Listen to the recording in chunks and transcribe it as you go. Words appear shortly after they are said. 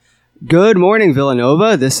Good morning,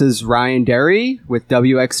 Villanova. This is Ryan Derry with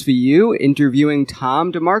WXVU interviewing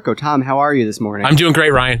Tom DeMarco. Tom, how are you this morning? I'm doing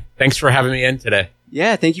great, Ryan. Thanks for having me in today.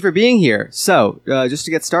 Yeah, thank you for being here. So, just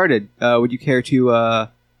to get started, would you care to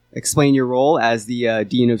explain your role as the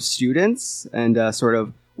Dean of Students and sort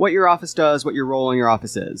of what your office does, what your role in your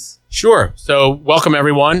office is? Sure. So, welcome,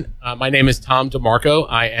 everyone. My name is Tom DeMarco.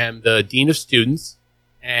 I am the Dean of Students.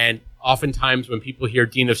 And oftentimes when people hear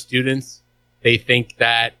Dean of Students, they think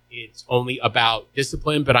that it's only about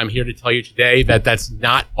discipline, but I'm here to tell you today that that's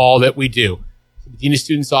not all that we do. So the Dean of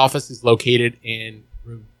Students office is located in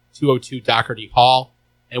room 202 Doherty Hall,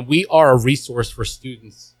 and we are a resource for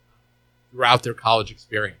students throughout their college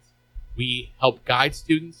experience. We help guide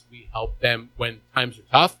students. We help them when times are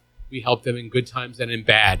tough. We help them in good times and in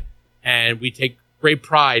bad, and we take great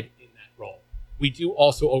pride in that role. We do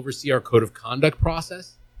also oversee our code of conduct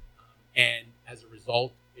process, and as a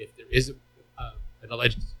result, if there is an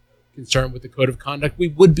alleged concern with the code of conduct, we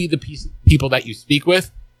would be the people that you speak with.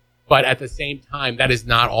 But at the same time, that is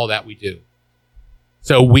not all that we do.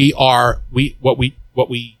 So what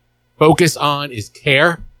we focus on is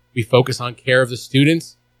care. We focus on care of the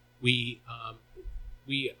students. We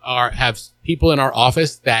have people in our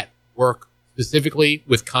office that work specifically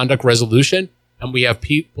with conduct resolution, and we have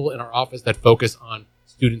people in our office that focus on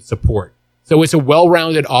student support. So it's a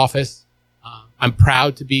well-rounded office. I'm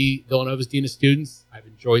proud to be Villanova's Dean of Students. I've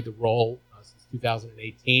enjoyed the role since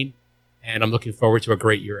 2018, and I'm looking forward to a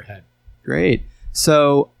great year ahead. Great.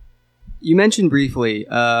 So you mentioned briefly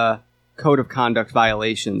code of conduct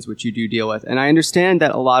violations, which you do deal with. And I understand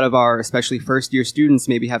that a lot of our, especially first-year students,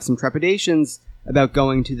 maybe have some trepidations about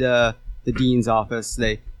going to the dean's office.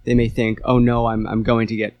 They may think, oh, no, I'm going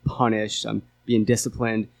to get punished. I'm being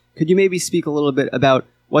disciplined. Could you maybe speak a little bit about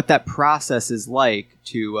what that process is like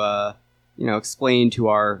to explain to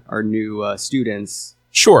our new students?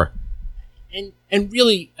 Sure. And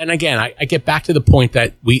really, and again, I get back to the point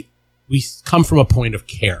that we come from a point of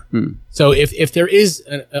care. So if there is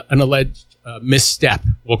an alleged misstep,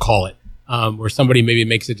 we'll call it, where somebody maybe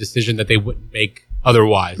makes a decision that they wouldn't make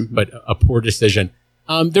otherwise, but a poor decision,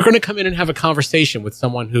 they're going to come in and have a conversation with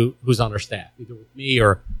someone who's on our staff, either with me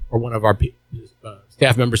or one of our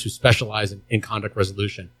staff members who specialize in conduct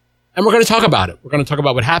resolution. And we're going to talk about it. We're going to talk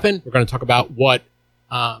about what happened. We're going to talk about what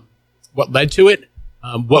led to it,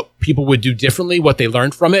 what people would do differently, what they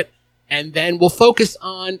learned from it. And then we'll focus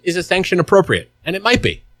on, is a sanction appropriate? And it might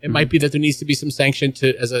be. It might be that there needs to be some sanction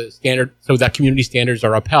as a standard so that community standards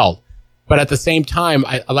are upheld. But at the same time,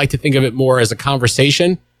 I like to think of it more as a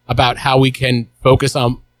conversation about how we can focus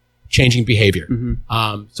on changing behavior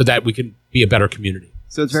so that we can be a better community.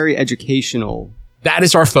 So it's very educational. That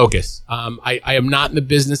is our focus. I am not in the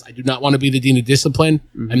business. I do not want to be the Dean of Discipline.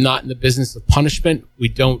 I'm not in the business of punishment.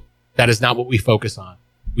 That is not what we focus on.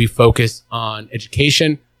 We focus on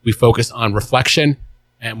education. We focus on reflection,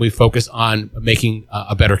 and we focus on making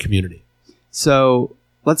a better community. So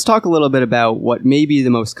let's talk a little bit about what may be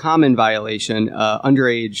the most common violation,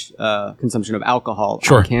 underage consumption of alcohol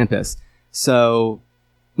on campus. So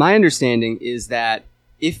my understanding is that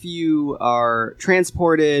if you are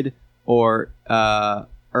transported or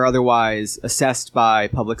otherwise assessed by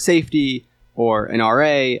public safety or an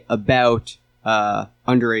RA about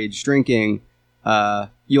underage drinking,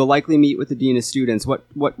 you'll likely meet with the Dean of Students. What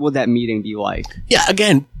would that meeting be like? Yeah,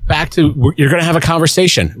 again, back to you're going to have a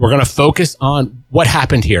conversation. We're going to focus on what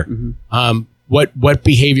happened here. What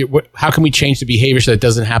behavior? How can we change the behavior so that it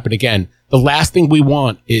doesn't happen again? The last thing we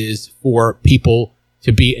want is for people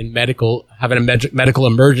to be having a medical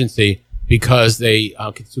emergency because they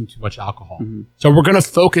consume too much alcohol. So we're going to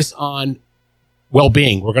focus on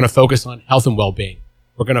well-being. We're going to focus on health and well-being.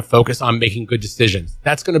 We're going to focus on making good decisions.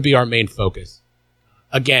 That's going to be our main focus.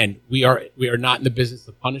 Again, we are not in the business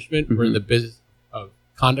of punishment. We're in the business of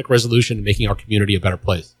conduct resolution and making our community a better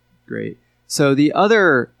place. Great. So the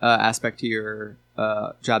other aspect to your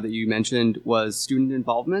job that you mentioned was student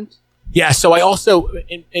involvement. Yeah. So I also,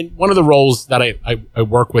 in one of the roles that I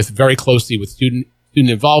work with very closely with student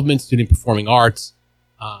involvement, student performing arts,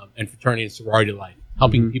 and fraternity and sorority life,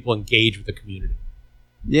 helping people engage with the community.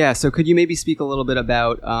 Yeah. So could you maybe speak a little bit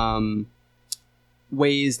about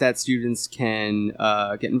ways that students can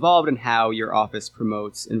get involved and how your office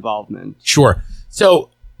promotes involvement? Sure. So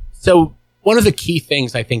one of the key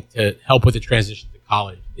things I think to help with the transition to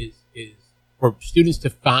college is for students to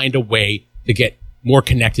find a way to get more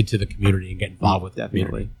connected to the community and get involved with the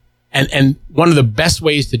community. And one of the best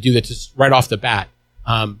ways to do that, just right off the bat,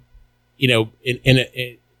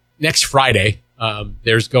 next Friday,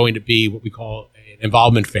 there's going to be what we call an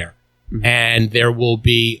involvement fair. And there will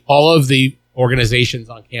be all of the organizations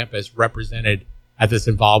on campus represented at this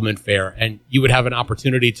involvement fair, and you would have an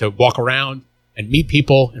opportunity to walk around and meet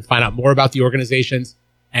people and find out more about the organizations.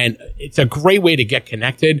 And it's a great way to get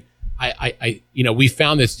connected. We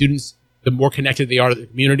found that students, the more connected they are to the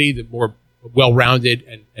community, the more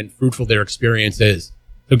well-rounded and fruitful their experience is.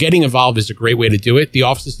 So getting involved is a great way to do it. The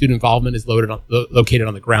Office of Student Involvement is located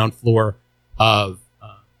on the ground floor of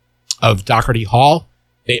Doherty Hall.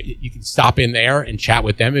 You can stop in there and chat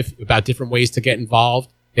with them about different ways to get involved.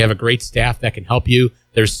 They have a great staff that can help you.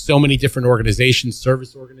 There's so many different organizations,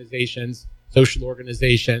 service organizations, social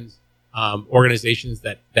organizations, organizations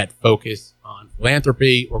that focus on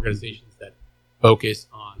philanthropy, organizations that focus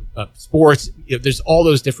on sports. There's all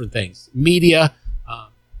those different things. Media,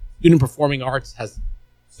 student performing arts has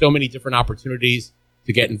so many different opportunities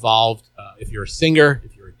to get involved. If you're a singer,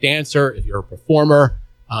 if you're a dancer, if you're a performer,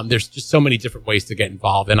 there's just so many different ways to get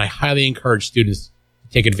involved. And I highly encourage students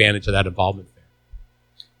to take advantage of that involvement fair.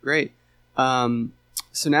 Great.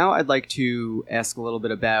 So now I'd like to ask a little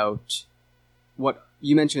bit about what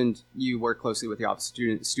you mentioned. You work closely with the Office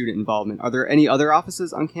of Student Involvement. Are there any other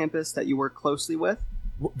offices on campus that you work closely with?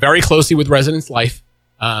 Very closely with Residence Life.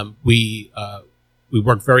 We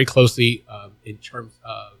work very closely in terms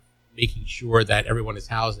of making sure that everyone is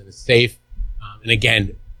housed and is safe. And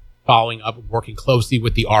again, following up and working closely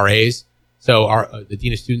with the RAs. So the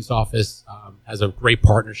Dean of Students Office has a great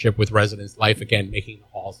partnership with Residence Life, again, making the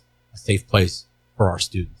halls a safe place for our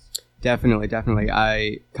students. Definitely.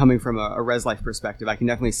 Coming from a Res Life perspective, I can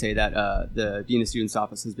definitely say that the Dean of Students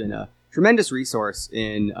Office has been a tremendous resource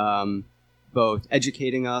in both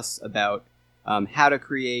educating us about how to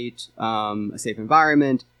create a safe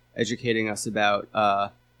environment, educating us about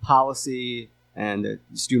policy and the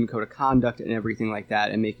student code of conduct and everything like that,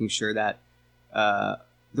 and making sure that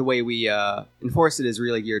the way we enforce it is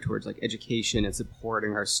really geared towards like education and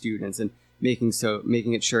supporting our students and making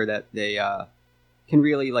it sure that they can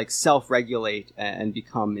really like self-regulate and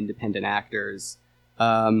become independent actors.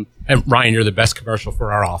 And Ryan, you're the best commercial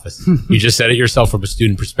for our office. You just said it yourself from a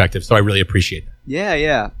student perspective, so I really appreciate that.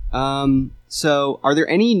 Yeah. So are there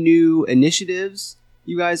any new initiatives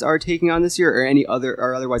you guys are taking on this year,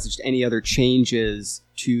 or otherwise just any other changes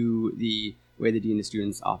to the way the Dean of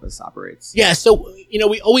Students Office operates? Yeah, so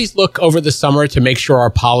we always look over the summer to make sure our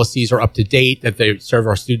policies are up to date, that they serve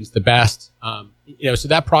our students the best. So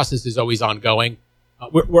that process is always ongoing.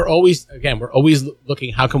 We're always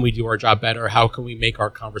looking, how can we do our job better? How can we make our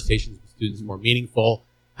conversations with students more meaningful?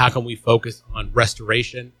 How can we focus on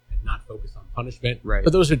restoration and not focus on punishment? Right.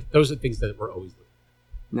 But those are things that we're always looking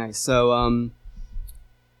at. Nice. So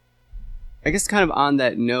I guess kind of on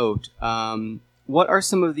that note, what are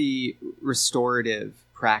some of the restorative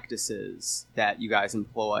practices that you guys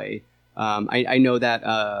employ? I know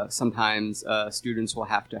that sometimes students will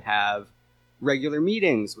have to have regular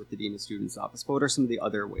meetings with the Dean of Students Office. But what are some of the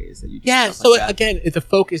other ways that you do? Yeah, so like again, the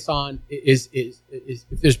focus on is if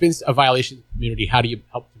there's been a violation in the community, how do you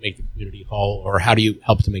help to make the community whole, or how do you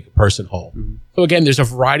help to make a person whole? Mm-hmm. So again, there's a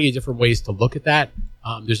variety of different ways to look at that.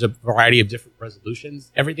 There's a variety of different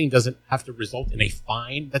resolutions. Everything doesn't have to result in a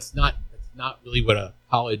fine. That's not really what a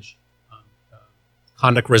college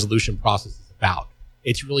conduct resolution process is about.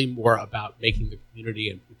 It's really more about making the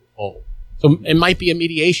community and people whole. So it might be a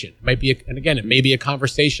mediation. It might be, it may be a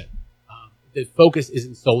conversation. The focus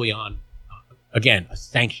isn't solely on, a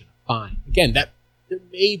sanction, a fine. Again, that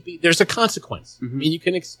there's a consequence. Mm-hmm. I mean, you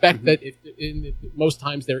can expect that most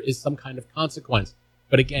times there is some kind of consequence.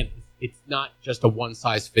 But again, it's not just a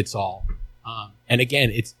one-size-fits-all. And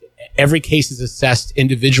again, every case is assessed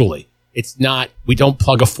individually. It's not, we don't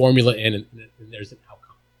plug a formula in and there's an outcome.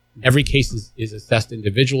 Every case is assessed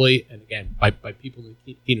individually, and again, by people in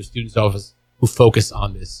the Dean of Students Office who focus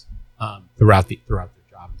on this throughout their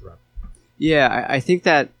job. Yeah, I think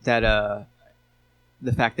that the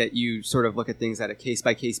fact that you sort of look at things at a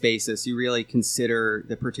case-by-case basis, you really consider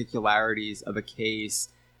the particularities of a case.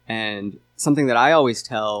 And something that I always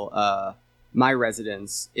tell my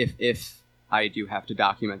residents, if I do have to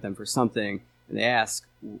document them for something, and they ask,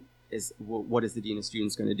 what is the Dean of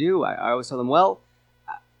Students going to do? I always tell them, well,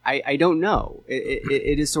 I don't know.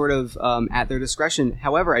 It is sort of at their discretion.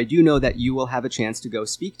 However, I do know that you will have a chance to go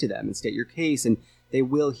speak to them and state your case, and they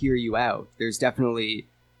will hear you out. There's definitely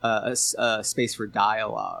a space for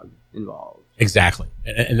dialogue involved. Exactly.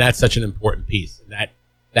 And that's such an important piece. And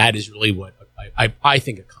that is really what I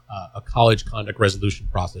think a college conduct resolution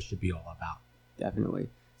process should be all about. Definitely.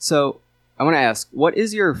 So I want to ask, what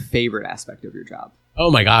is your favorite aspect of your job? Oh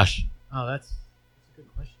my gosh. Oh, that's a good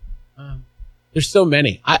question. There's so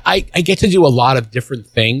many. I get to do a lot of different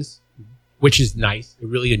things, which is nice. I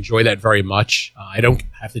really enjoy that very much. I don't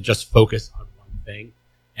have to just focus on one thing.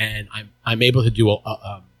 and I'm able to do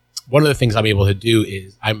one of the things I'm able to do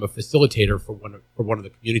is I'm a facilitator for one of the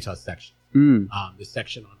Communitas sections, the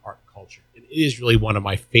section on art and culture. And it is really one of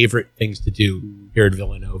my favorite things to do here at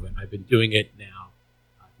Villanova, and I've been doing it now.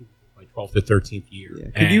 I think it's my 12th to 13th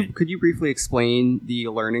year. Yeah. Could you briefly explain the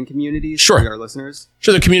learning communities for our listeners?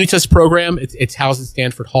 Sure. The Communitas program, it's housed in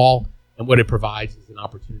Stanford Hall, and what it provides is an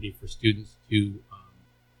opportunity for students to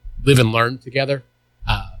live and learn together.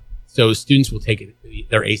 So students will take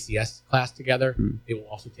their ACS class together. They will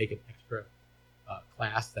also take an extra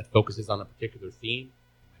class that focuses on a particular theme. It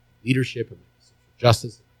might be leadership, it might be social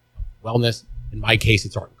justice, it might be wellness. In my case,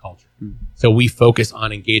 it's art and culture. So we focus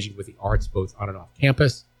on engaging with the arts both on and off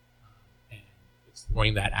campus and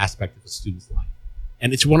exploring that aspect of a student's life.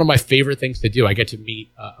 And it's one of my favorite things to do. I get to meet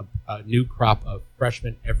a new crop of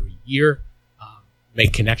freshmen every year,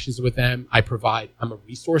 make connections with them. I'm a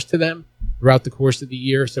resource to them throughout the course of the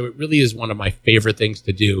year. So it really is one of my favorite things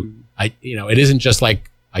to do. It isn't just like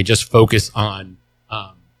I just focus on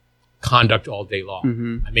conduct all day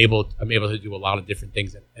long. I'm able to do a lot of different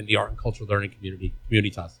things, and the art and cultural learning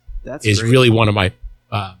Communitas is really one of my.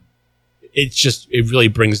 It really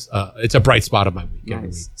brings. It's a bright spot of my week. Nice. Every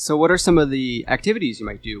week. So, what are some of the activities you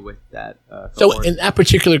might do with that? So, in that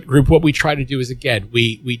particular group, what we try to do is again,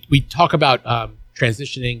 we talk about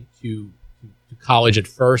transitioning to college at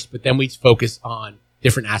first, but then we focus on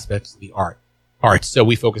different aspects of the arts. So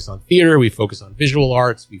we focus on theater, we focus on visual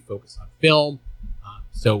arts, we focus on film.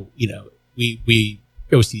 We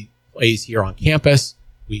go see plays here on campus.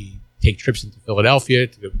 We take trips into Philadelphia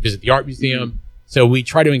to go visit the art museum. So we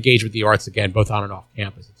try to engage with the arts again, both on and off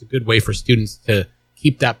campus. It's a good way for students to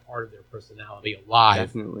keep that part of their personality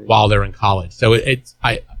alive while they're in college. So if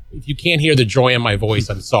you can't hear the joy in my voice,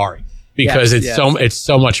 I'm sorry. Because it's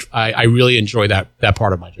so much. I really enjoy that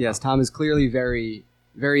part of my job. Yes, Tom is clearly very,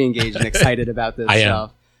 very engaged and excited about this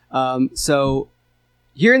stuff. So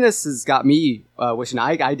hearing this has got me wishing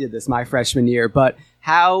I did this my freshman year. But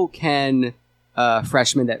how can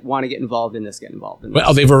freshmen that want to get involved in this get involved in this?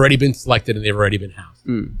 Well, they've already been selected and they've already been housed.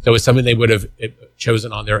 So it's something they would have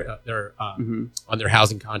chosen on their on their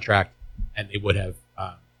housing contract, and they would have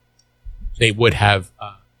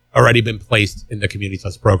already been placed in the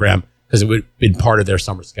Communitas program, because it would have been part of their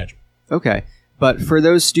summer schedule. Okay. But for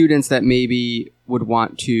those students that maybe would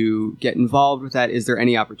want to get involved with that, is there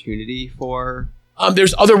any opportunity for...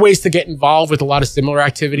 There's other ways to get involved with a lot of similar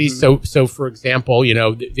activities. So for example,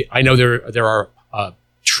 I know there are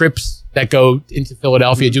trips that go into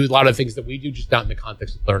Philadelphia, do a lot of things that we do, just not in the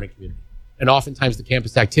context of learning community. And oftentimes the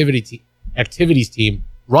campus activities team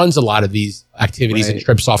runs a lot of these activities and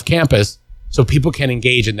trips off campus, so people can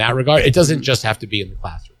engage in that regard. It doesn't just have to be in the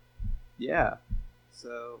classroom. Yeah.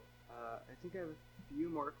 So I think I have a few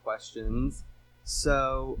more questions.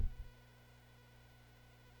 So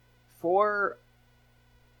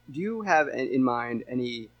do you have in mind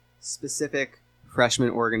any specific freshman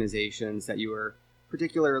organizations that you are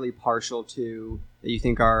particularly partial to, that you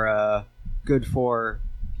think are good for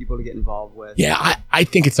people to get involved with? Yeah, I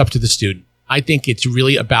think it's up to the student. I think it's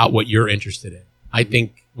really about what you're interested in. I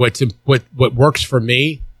think what works for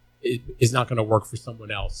me is not going to work for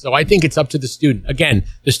someone else. So I think it's up to the student. Again,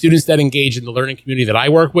 the students that engage in the learning community that I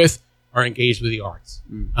work with are engaged with the arts.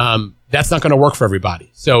 That's not going to work for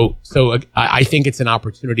everybody. So I think it's an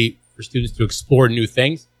opportunity for students to explore new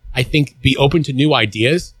things. I think be open to new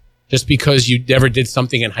ideas. Just because you never did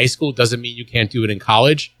something in high school doesn't mean you can't do it in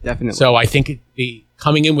college. Definitely. So I think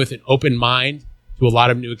coming in with an open mind to a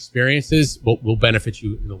lot of new experiences will benefit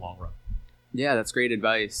you in the long run. Yeah, that's great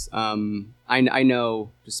advice. I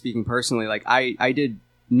know, just speaking personally, like I did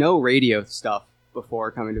no radio stuff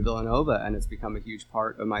before coming to Villanova, and it's become a huge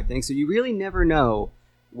part of my thing. So you really never know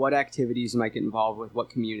what activities you might get involved with, what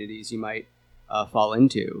communities you might fall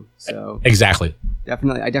into. So exactly,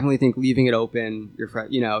 I definitely think leaving it open,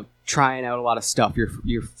 trying out a lot of stuff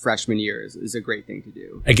your freshman year is a great thing to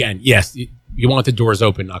do. Again, yes, you want the doors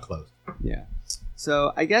open, not closed. Yeah.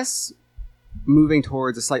 So I guess moving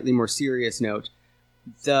towards a slightly more serious note,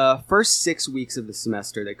 the first 6 weeks of the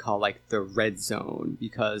semester they call like the red zone,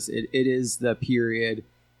 because it is the period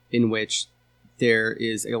in which there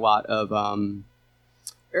is a lot of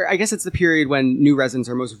or I guess it's the period when new residents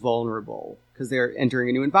are most vulnerable because they're entering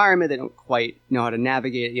a new environment. They don't quite know how to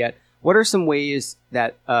navigate it yet. What are some ways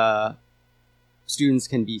that students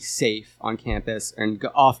can be safe on campus and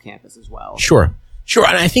go off campus as well? Sure.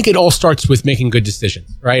 And I think it all starts with making good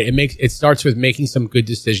decisions, right? It starts with making some good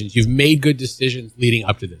decisions. You've made good decisions leading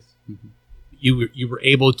up to this. Mm-hmm. You were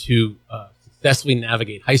able to successfully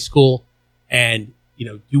navigate high school and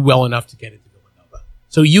do well enough to get into Villanova.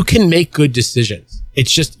 So you can make good decisions.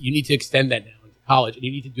 It's just you need to extend that now into college, and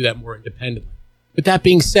you need to do that more independently. But that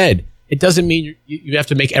being said, it doesn't mean you have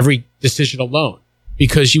to make every decision alone,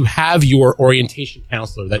 because you have your orientation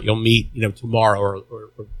counselor that you'll meet, tomorrow or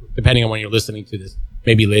depending on when you're listening to this,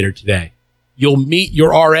 maybe later today. You'll meet your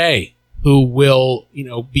RA who will,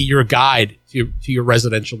 be your guide to your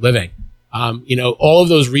residential living. All of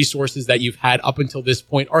those resources that you've had up until this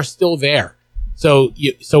point are still there. So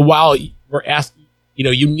while we're asking,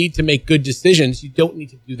 you need to make good decisions, you don't need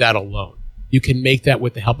to do that alone. You can make that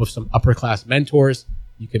with the help of some upper class mentors.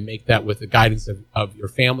 You can make that with the guidance of your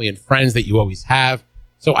family and friends that you always have.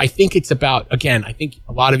 So I think it's about, again, I think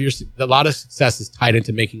a lot of success is tied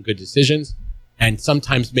into making good decisions, and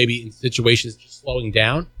sometimes maybe in situations just slowing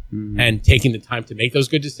down and taking the time to make those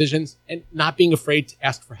good decisions and not being afraid to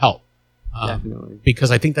ask for help. Definitely.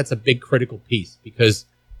 Because I think that's a big critical piece, because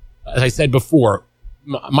as I said before,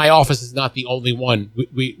 my office is not the only one.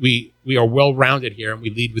 We are well-rounded here, and we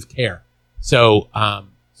lead with care. So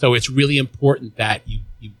it's really important that you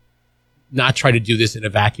not try to do this in a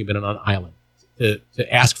vacuum and on an island,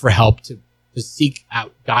 to ask for help, to seek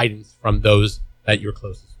out guidance from those that you're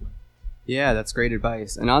closest with. Yeah, that's great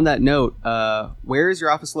advice. And on that note, where is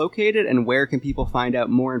your office located, and where can people find out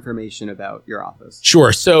more information about your office?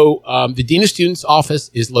 Sure. So the Dean of Students office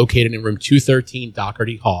is located in room 213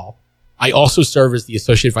 Doherty Hall. I also serve as the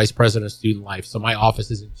Associate Vice President of Student Life, so my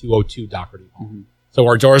office is in 202 Doherty Hall. Mm-hmm. So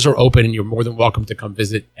our doors are open, and you're more than welcome to come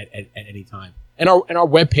visit at any time. And our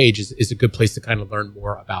webpage is a good place to kind of learn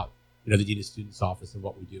more about the Dean of Students office and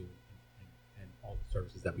what we do and all the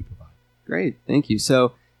services that we provide. Great, thank you.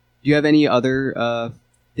 So, do you have any other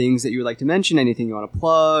things that you would like to mention? Anything you want to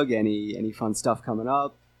plug? Any fun stuff coming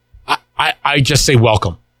up? I just say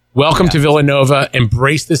welcome to Villanova.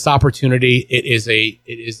 Embrace this opportunity. It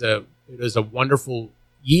is a wonderful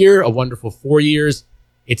year, a wonderful 4 years.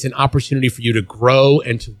 It's an opportunity for you to grow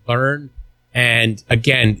and to learn. And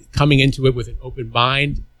again, coming into it with an open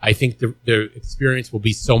mind, I think the experience will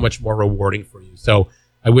be so much more rewarding for you. So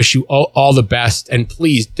I wish you all the best. And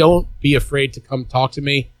please don't be afraid to come talk to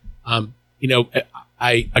me. My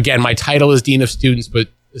title is Dean of Students, but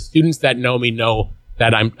the students that know me know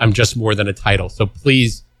that I'm just more than a title. So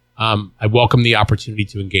please, I welcome the opportunity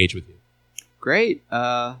to engage with you. Great.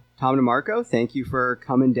 Tom DeMarco, thank you for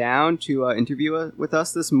coming down to interview with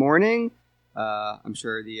us this morning. I'm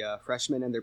sure the freshmen and their